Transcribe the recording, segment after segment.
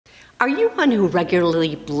Are you one who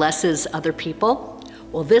regularly blesses other people?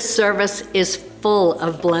 Well, this service is full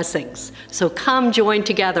of blessings. So come join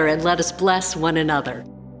together and let us bless one another.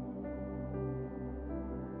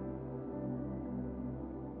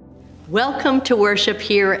 Welcome to worship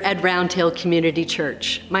here at Round Hill Community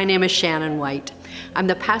Church. My name is Shannon White. I'm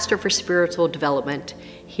the pastor for spiritual development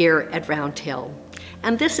here at Round Hill.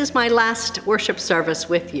 And this is my last worship service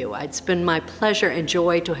with you. It's been my pleasure and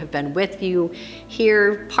joy to have been with you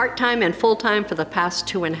here part-time and full-time for the past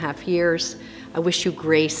 2.5 years. I wish you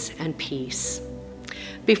grace and peace.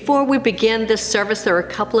 Before we begin this service, there are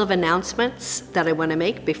a couple of announcements that I want to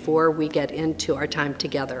make before we get into our time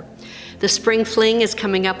together. The Spring Fling is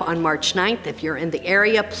coming up on March 9th. If you're in the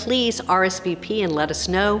area, please RSVP and let us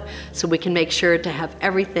know so we can make sure to have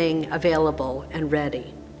everything available and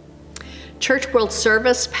ready. Church World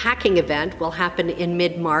Service packing event will happen in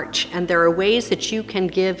mid-March, and there are ways that you can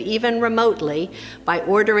give even remotely by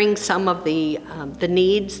ordering some of the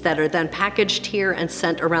needs that are then packaged here and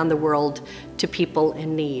sent around the world to people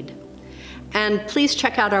in need. And please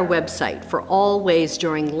check out our website for all ways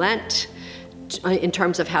during Lent in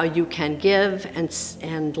terms of how you can give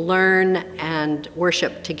and learn and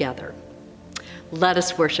worship together. Let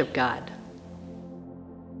us worship God.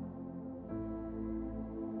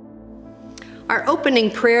 Our opening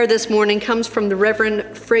prayer this morning comes from the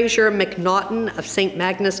Reverend Fraser McNaughton of St.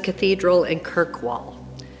 Magnus Cathedral in Kirkwall.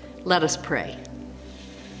 Let us pray.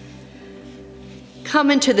 Come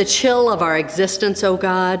into the chill of our existence, O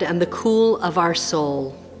God, and the cool of our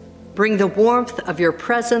soul. Bring the warmth of your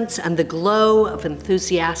presence and the glow of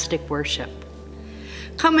enthusiastic worship.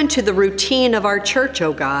 Come into the routine of our church,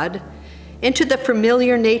 O God, into the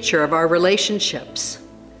familiar nature of our relationships.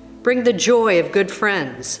 Bring the joy of good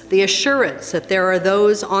friends, the assurance that there are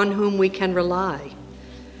those on whom we can rely.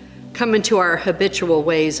 Come into our habitual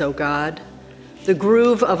ways, O God, the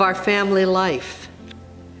groove of our family life.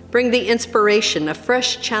 Bring the inspiration of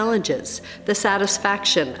fresh challenges, the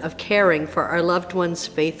satisfaction of caring for our loved ones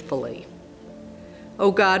faithfully.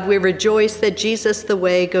 O God, we rejoice that Jesus the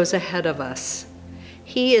way goes ahead of us.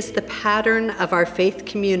 He is the pattern of our faith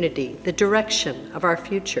community, the direction of our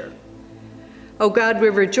future. O God, we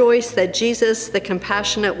rejoice that Jesus, the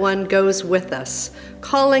compassionate one, goes with us,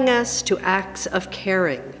 calling us to acts of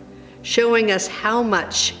caring, showing us how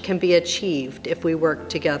much can be achieved if we work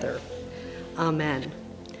together. Amen.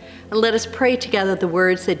 And let us pray together the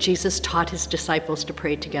words that Jesus taught his disciples to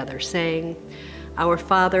pray together, saying, Our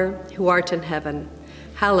Father, who art in heaven,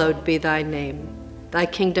 hallowed be thy name. Thy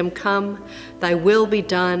kingdom come, thy will be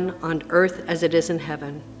done on earth as it is in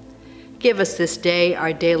heaven. Give us this day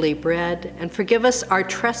our daily bread, and forgive us our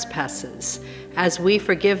trespasses, as we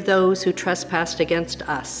forgive those who trespass against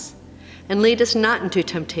us. And lead us not into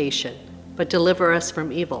temptation, but deliver us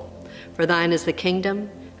from evil. For thine is the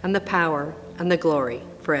kingdom, and the power, and the glory,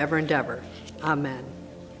 forever and ever. Amen.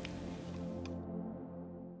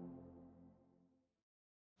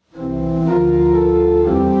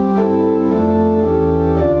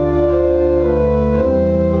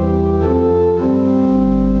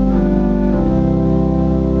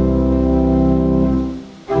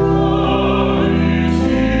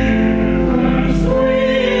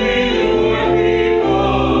 Praise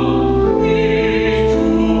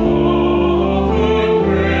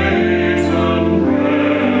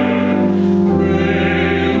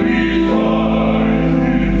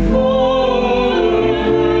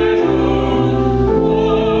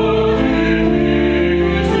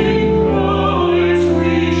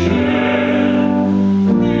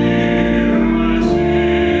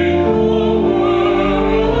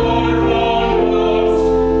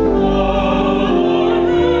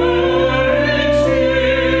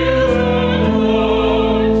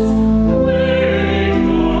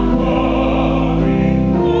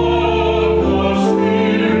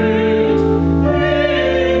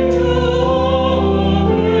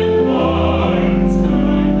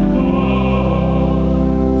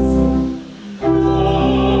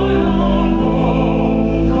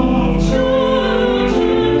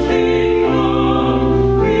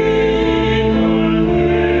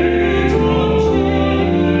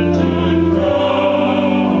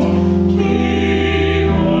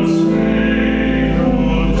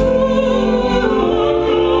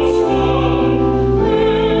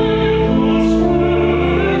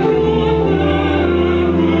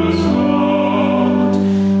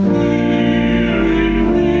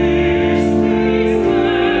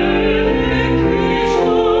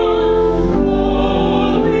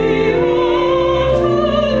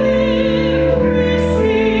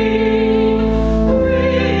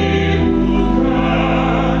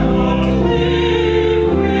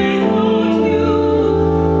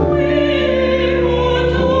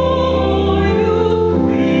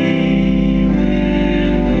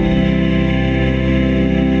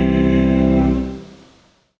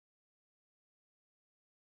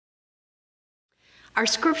Our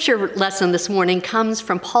scripture lesson this morning comes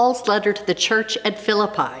from Paul's letter to the church at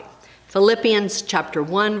Philippi, Philippians chapter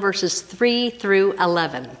 1, verses 3 through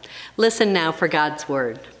 11. Listen now for God's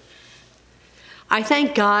word. I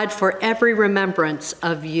thank God for every remembrance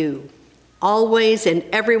of you, always in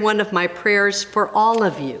every one of my prayers for all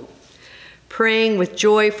of you, praying with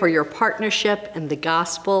joy for your partnership in the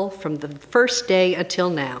gospel from the first day until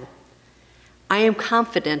now. I am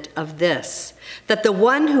confident of this, that the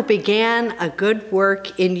one who began a good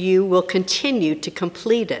work in you will continue to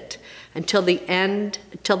complete it until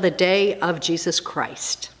the day of Jesus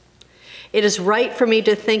Christ. It is right for me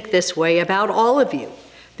to think this way about all of you,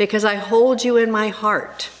 because I hold you in my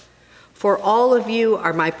heart. For all of you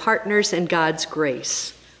are my partners in God's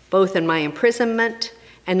grace, both in my imprisonment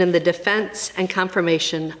and in the defense and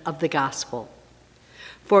confirmation of the gospel.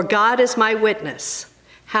 For God is my witness,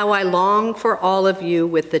 how I long for all of you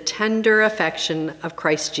with the tender affection of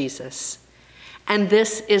Christ Jesus. And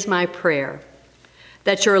this is my prayer,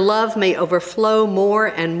 that your love may overflow more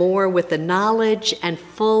and more with the knowledge and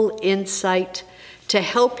full insight to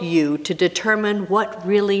help you to determine what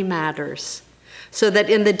really matters, so that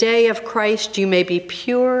in the day of Christ you may be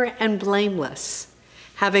pure and blameless,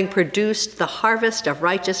 having produced the harvest of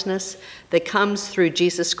righteousness that comes through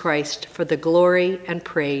Jesus Christ for the glory and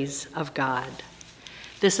praise of God.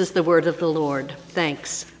 This is the word of the Lord.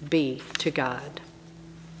 Thanks be to God.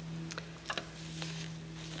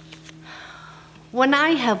 When I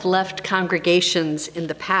have left congregations in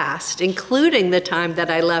the past, including the time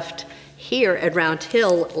that I left here at Round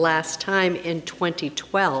Hill last time in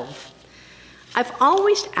 2012, I've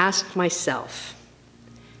always asked myself,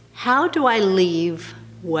 how do I leave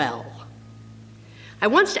well? I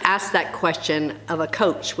once asked that question of a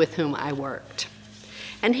coach with whom I worked.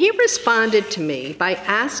 And he responded to me by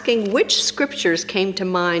asking which scriptures came to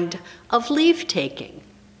mind of leave-taking.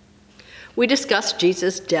 We discussed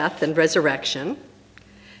Jesus' death and resurrection,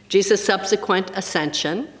 Jesus' subsequent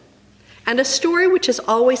ascension, and a story which has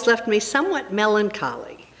always left me somewhat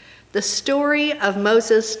melancholy, the story of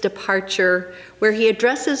Moses' departure, where he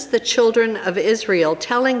addresses the children of Israel,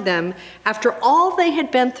 telling them, after all they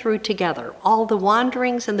had been through together, all the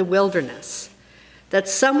wanderings in the wilderness, that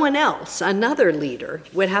someone else, another leader,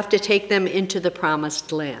 would have to take them into the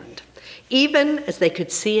promised land, even as they could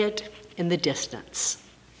see it in the distance.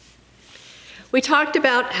 We talked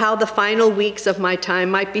about how the final weeks of my time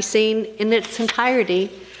might be seen in its entirety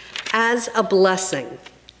as a blessing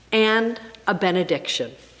and a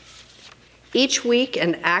benediction. Each week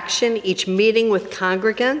an action, each meeting with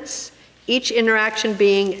congregants, each interaction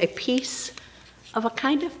being a piece of a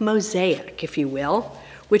kind of mosaic, if you will,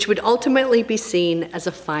 which would ultimately be seen as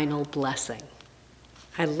a final blessing.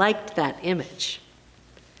 I liked that image.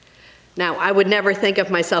 Now, I would never think of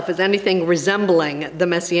myself as anything resembling the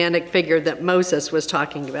messianic figure that Moses was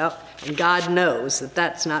talking about, and God knows that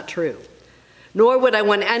that's not true. Nor would I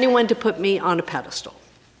want anyone to put me on a pedestal.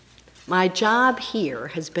 My job here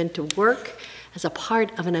has been to work as a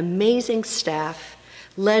part of an amazing staff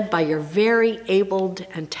led by your very abled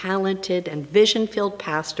and talented and vision-filled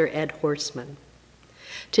pastor, Ed Horstmann,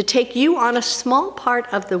 to take you on a small part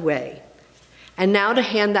of the way, and now to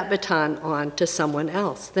hand that baton on to someone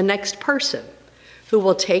else, the next person, who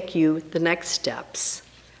will take you the next steps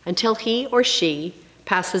until he or she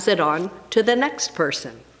passes it on to the next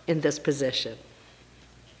person in this position.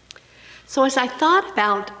 So as I thought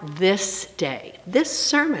about this day, this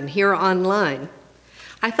sermon here online,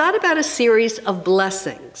 I thought about a series of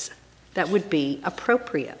blessings that would be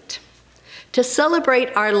appropriate to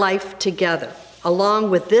celebrate our life together along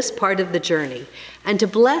with this part of the journey, and to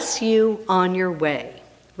bless you on your way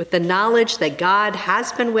with the knowledge that God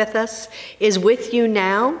has been with us, is with you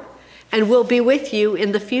now, and will be with you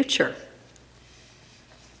in the future.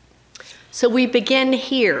 So we begin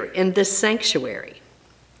here in this sanctuary,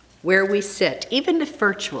 where we sit, even if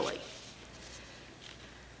virtually.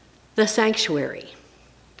 The sanctuary,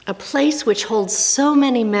 a place which holds so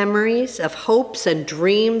many memories of hopes and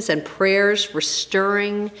dreams and prayers for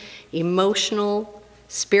stirring, emotional,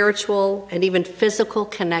 spiritual, and even physical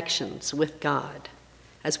connections with God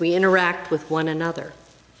as we interact with one another.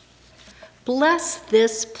 Bless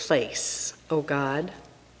this place, O God,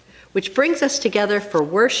 which brings us together for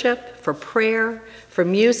worship, for prayer, for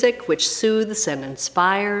music which soothes and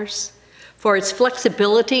inspires, for its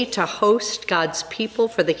flexibility to host God's people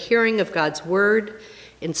for the hearing of God's word,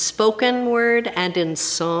 in spoken word and in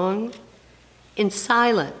song, in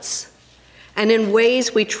silence, and in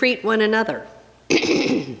ways we treat one another.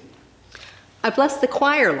 I bless the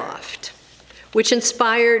choir loft,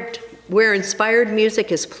 where inspired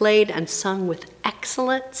music is played and sung with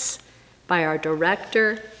excellence by our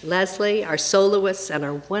director, Leslie, our soloists, and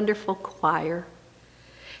our wonderful choir,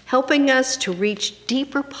 helping us to reach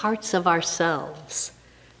deeper parts of ourselves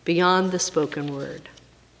beyond the spoken word.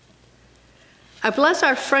 I bless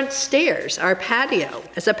our front stairs, our patio,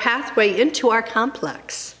 as a pathway into our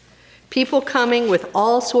complex. People coming with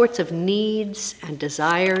all sorts of needs and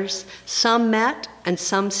desires, some met and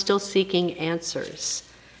some still seeking answers,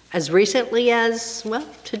 as recently as, well,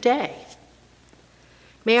 today.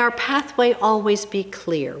 May our pathway always be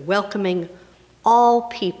clear, welcoming all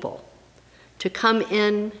people to come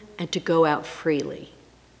in and to go out freely.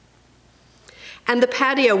 And the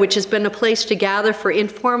patio, which has been a place to gather for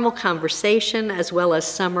informal conversation as well as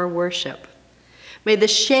summer worship. May the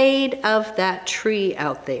shade of that tree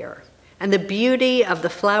out there and the beauty of the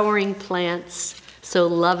flowering plants so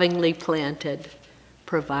lovingly planted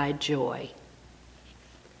provide joy.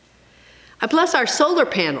 I bless our solar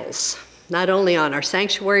panels, not only on our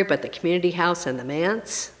sanctuary, but the community house and the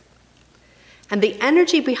manse, and the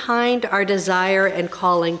energy behind our desire and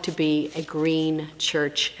calling to be a green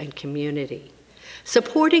church and community,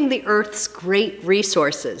 supporting the earth's great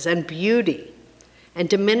resources and beauty, and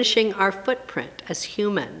diminishing our footprint as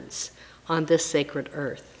humans on this sacred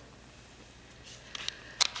earth.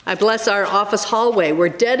 I bless our office hallway, where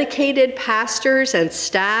dedicated pastors and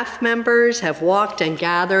staff members have walked and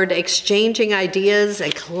gathered, exchanging ideas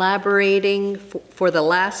and collaborating for the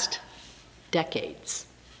last decades.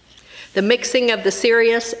 The mixing of the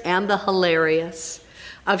serious and the hilarious,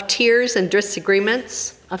 of tears and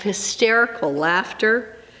disagreements, of hysterical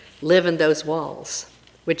laughter, live in those walls,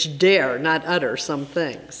 which dare not utter some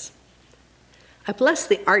things. I bless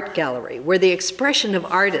the art gallery, where the expression of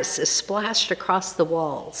artists is splashed across the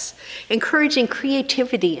walls, encouraging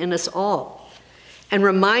creativity in us all, and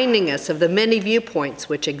reminding us of the many viewpoints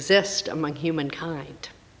which exist among humankind.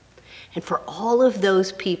 And for all of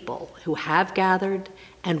those people who have gathered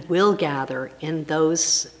and will gather in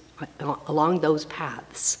those, along those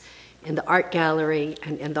paths, in the art gallery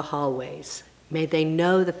and in the hallways, may they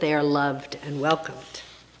know that they are loved and welcomed.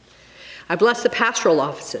 I bless the pastoral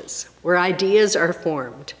offices, where ideas are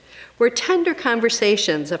formed, where tender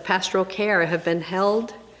conversations of pastoral care have been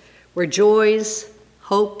held, where joys,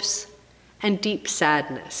 hopes, and deep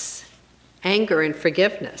sadness, anger and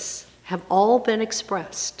forgiveness have all been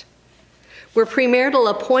expressed, where premarital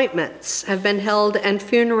appointments have been held and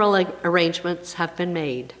funeral arrangements have been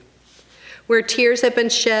made, where tears have been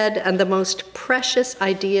shed and the most precious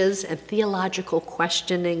ideas and theological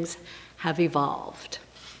questionings have evolved.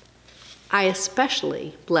 I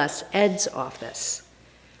especially bless Ed's office.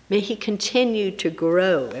 May he continue to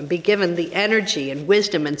grow and be given the energy and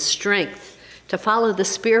wisdom and strength to follow the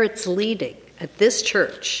Spirit's leading at this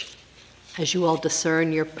church as you all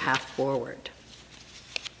discern your path forward.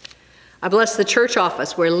 I bless the church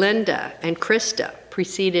office, where Linda and Krista,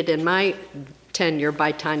 preceded in my tenure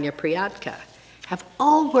by Tanya Priyatka, have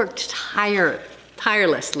all worked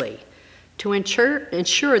tirelessly to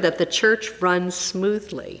ensure that the church runs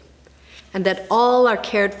smoothly, and that all are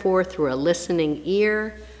cared for through a listening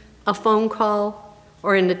ear, a phone call,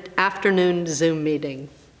 or an afternoon Zoom meeting.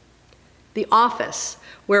 The office,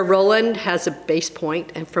 where Roland has a base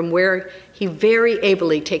point and from where he very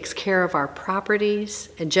ably takes care of our properties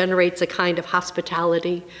and generates a kind of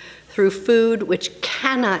hospitality through food which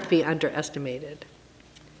cannot be underestimated.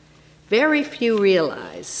 Very few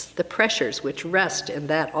realize the pressures which rest in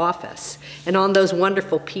that office and on those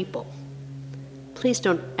wonderful people. Please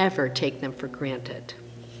don't ever take them for granted.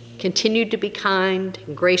 Continue to be kind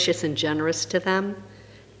and gracious and generous to them.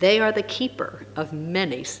 They are the keeper of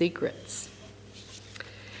many secrets.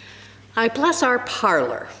 I bless our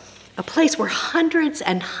parlor, a place where hundreds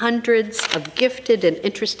and hundreds of gifted and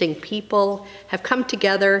interesting people have come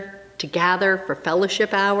together to gather for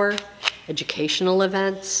fellowship hour, educational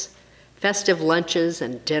events, festive lunches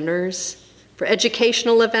and dinners, for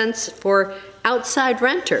educational events for outside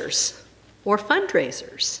renters, or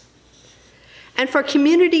fundraisers, and for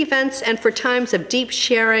community events and for times of deep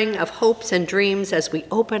sharing of hopes and dreams as we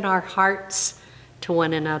open our hearts to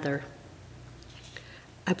one another.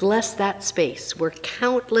 I bless that space where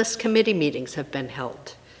countless committee meetings have been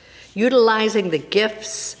held, utilizing the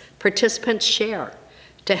gifts participants share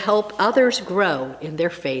to help others grow in their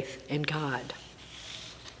faith in God.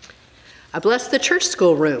 I bless the church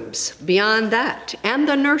school rooms beyond that, and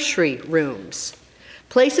the nursery rooms,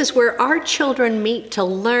 places where our children meet to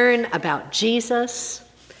learn about Jesus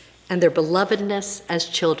and their belovedness as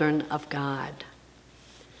children of God,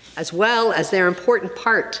 as well as their important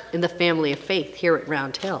part in the family of faith here at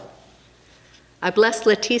Round Hill. I bless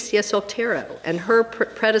Leticia Soltero and her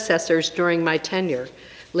predecessors during my tenure,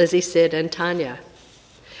 Lizzie, Sid, and Tanya.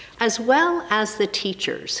 as well as the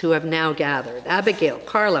teachers who have now gathered, Abigail,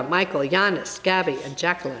 Carla, Michael, Yanis, Gabby, and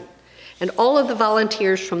Jacqueline, and all of the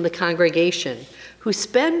volunteers from the congregation who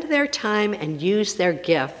spend their time and use their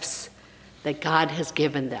gifts that God has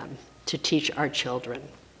given them to teach our children.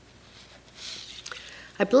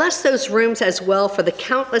 I bless those rooms as well for the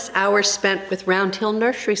countless hours spent with Round Hill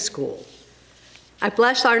Nursery School. I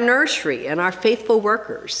bless our nursery and our faithful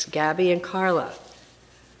workers, Gabby and Carla,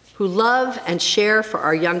 who love and share for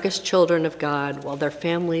our youngest children of God while their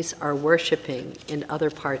families are worshiping in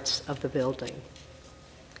other parts of the building.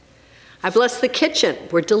 I bless the kitchen,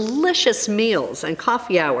 where delicious meals and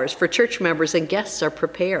coffee hours for church members and guests are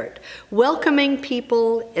prepared, welcoming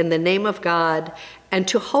people in the name of God, and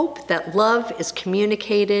to hope that love is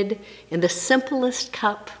communicated in the simplest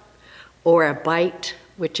cup or a bite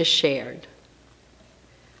which is shared.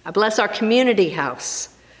 I bless our community house,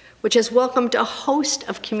 which has welcomed a host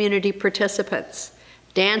of community participants,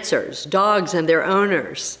 dancers, dogs and their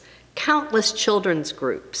owners, countless children's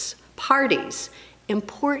groups, parties,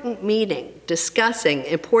 important meeting discussing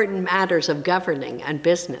important matters of governing and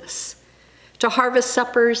business, to harvest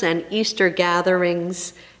suppers and Easter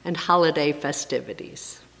gatherings and holiday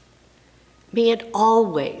festivities. May it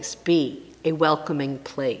always be a welcoming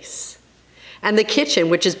place. And the kitchen,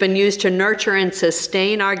 which has been used to nurture and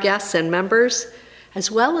sustain our guests and members, as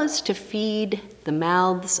well as to feed the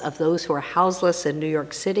mouths of those who are houseless in New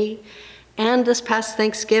York City, and this past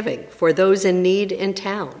Thanksgiving for those in need in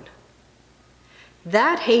town.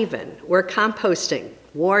 That haven where composting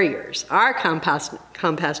warriors, our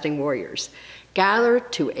composting warriors, gather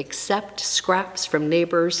to accept scraps from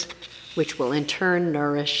neighbors, which will in turn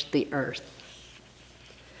nourish the earth.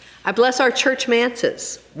 I bless our church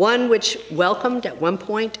manses, one which welcomed at one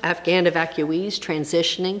point Afghan evacuees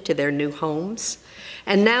transitioning to their new homes,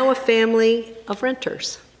 and now a family of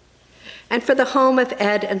renters. And for the home of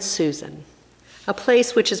Ed and Susan, a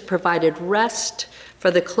place which has provided rest for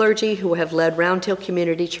the clergy who have led Round Hill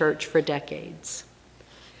Community Church for decades.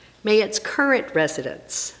 May its current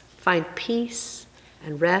residents find peace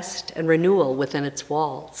and rest and renewal within its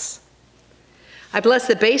walls. I bless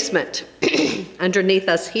the basement underneath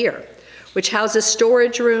us here, which houses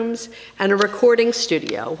storage rooms and a recording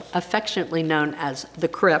studio, affectionately known as the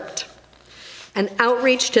Crypt, and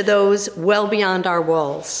outreach to those well beyond our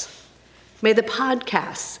walls. May the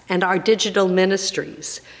podcasts and our digital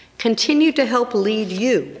ministries continue to help lead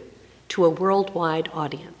you to a worldwide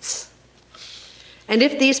audience. And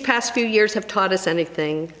if these past few years have taught us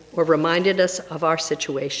anything or reminded us of our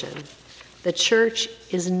situation, the church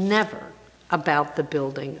is never about the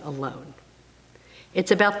building alone.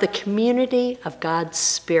 It's about the community of God's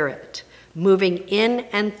Spirit moving in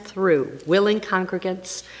and through willing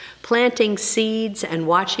congregants, planting seeds and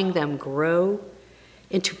watching them grow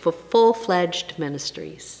into full-fledged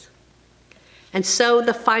ministries. And so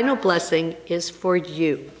the final blessing is for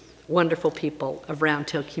you, wonderful people of Round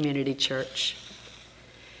Hill Community Church.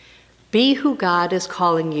 Be who God is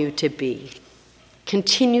calling you to be.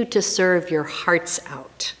 Continue to serve your hearts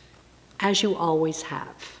out, as you always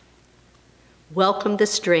have. Welcome the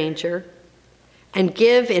stranger and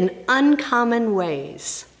give in uncommon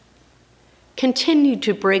ways. Continue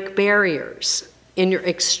to break barriers in your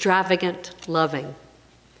extravagant loving.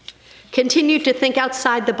 Continue to think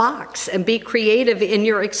outside the box and be creative in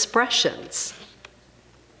your expressions.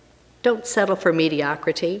 Don't settle for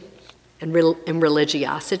mediocrity and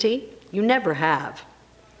religiosity. You never have.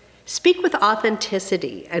 Speak with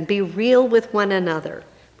authenticity and be real with one another,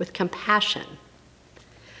 with compassion.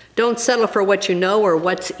 Don't settle for what you know or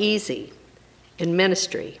what's easy in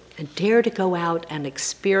ministry, and dare to go out and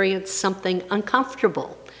experience something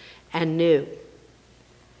uncomfortable and new.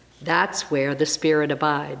 That's where the Spirit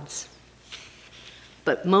abides.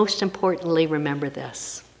 But most importantly, remember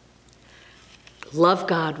this. Love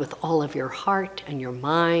God with all of your heart and your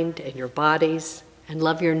mind and your bodies, and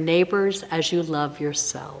love your neighbors as you love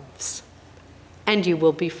yourselves. And you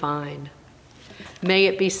will be fine. May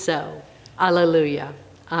it be so. Alleluia.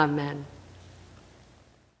 Amen.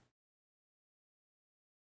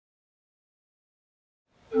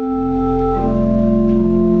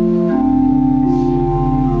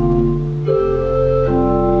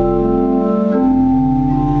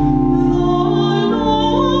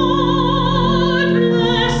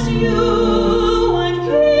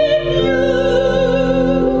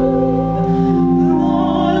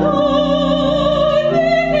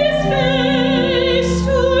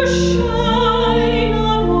 Shine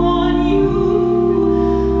on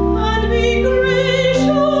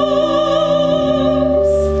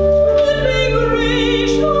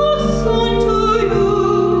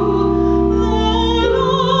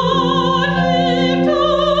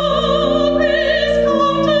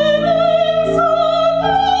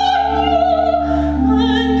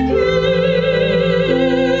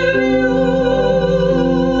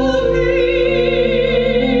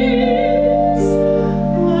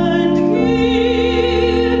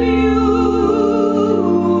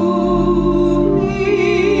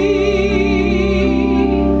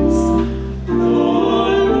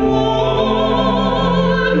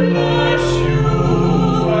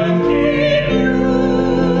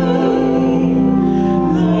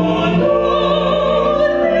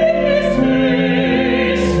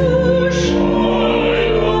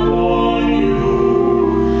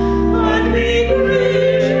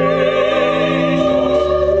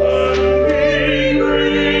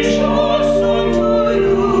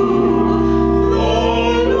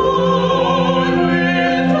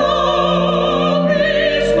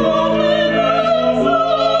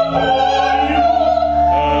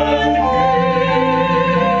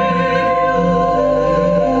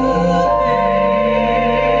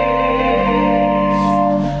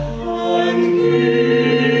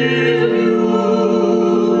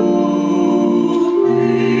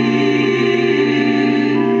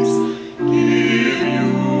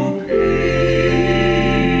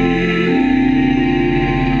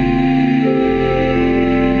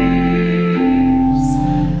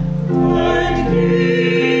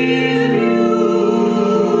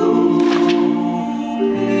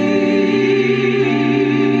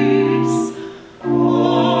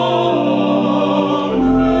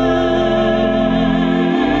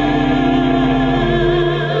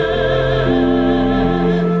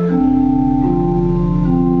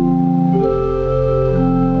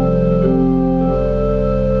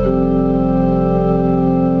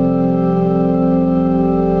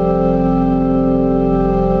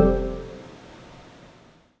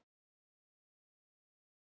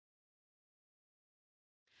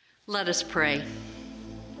Let us pray.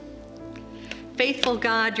 Faithful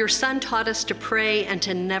God, your Son taught us to pray and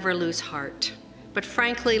to never lose heart. But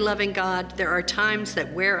frankly, loving God, there are times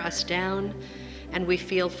that wear us down and we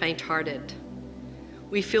feel faint-hearted.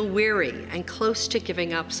 We feel weary and close to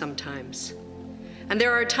giving up sometimes. And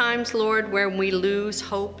there are times, Lord, where we lose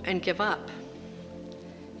hope and give up.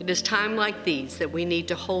 It is time like these that we need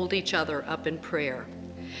to hold each other up in prayer.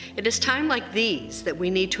 It is time like these that we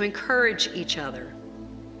need to encourage each other.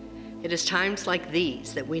 It is times like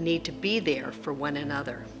these that we need to be there for one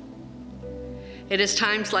another. It is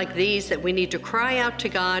times like these that we need to cry out to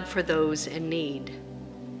God for those in need.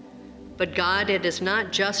 But God, it is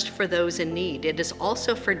not just for those in need. It is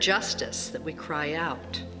also for justice that we cry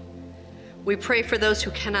out. We pray for those who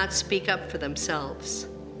cannot speak up for themselves.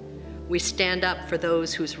 We stand up for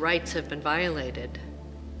those whose rights have been violated.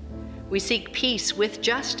 We seek peace with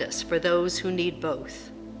justice for those who need both.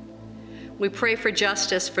 We pray for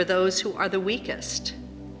justice for those who are the weakest.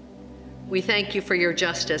 We thank you for your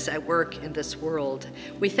justice at work in this world.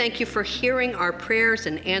 We thank you for hearing our prayers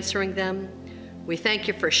and answering them. We thank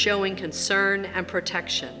you for showing concern and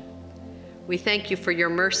protection. We thank you for your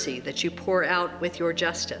mercy that you pour out with your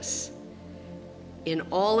justice. In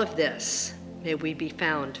all of this, may we be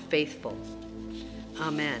found faithful.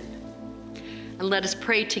 Amen. And let us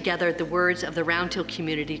pray together the words of the Round Hill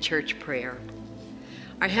Community Church prayer.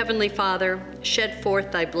 Our Heavenly Father, shed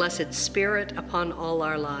forth thy blessed Spirit upon all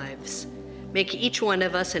our lives. Make each one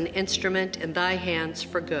of us an instrument in thy hands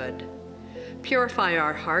for good. Purify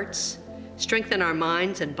our hearts, strengthen our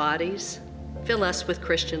minds and bodies, fill us with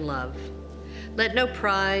Christian love. Let no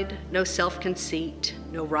pride, no self-conceit,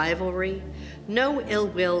 no rivalry, no ill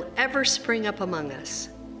will ever spring up among us.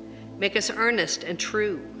 Make us earnest and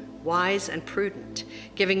true, wise and prudent,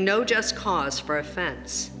 giving no just cause for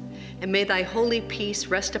offense. And may thy holy peace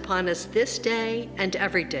rest upon us this day and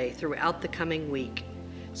every day throughout the coming week,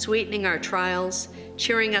 sweetening our trials,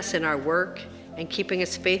 cheering us in our work, and keeping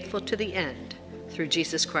us faithful to the end, through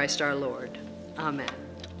Jesus Christ our Lord. Amen.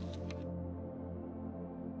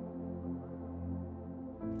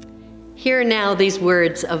 Hear now these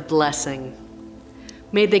words of blessing.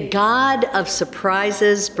 May the God of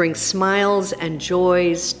surprises bring smiles and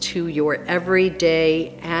joys to your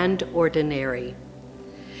everyday and ordinary.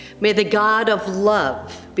 May the God of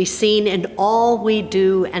love be seen in all we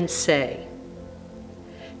do and say.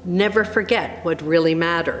 Never forget what really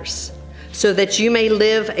matters, so that you may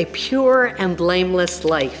live a pure and blameless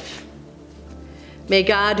life. May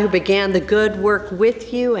God, who began the good work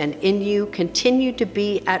with you and in you, continue to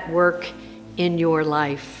be at work in your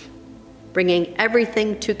life, bringing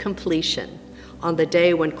everything to completion on the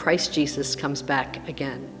day when Christ Jesus comes back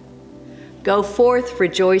again. Go forth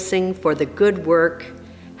rejoicing, for the good work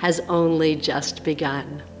has only just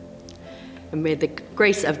begun. And may the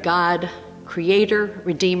grace of God, Creator,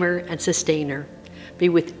 Redeemer, and Sustainer, be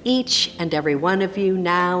with each and every one of you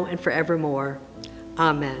now and forevermore.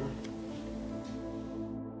 Amen.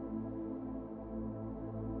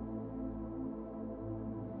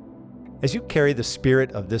 As you carry the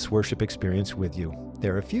spirit of this worship experience with you,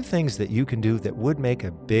 there are a few things that you can do that would make a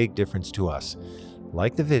big difference to us.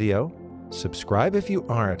 Like the video, subscribe if you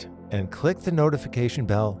aren't, and click the notification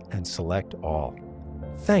bell and select all.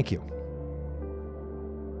 Thank you.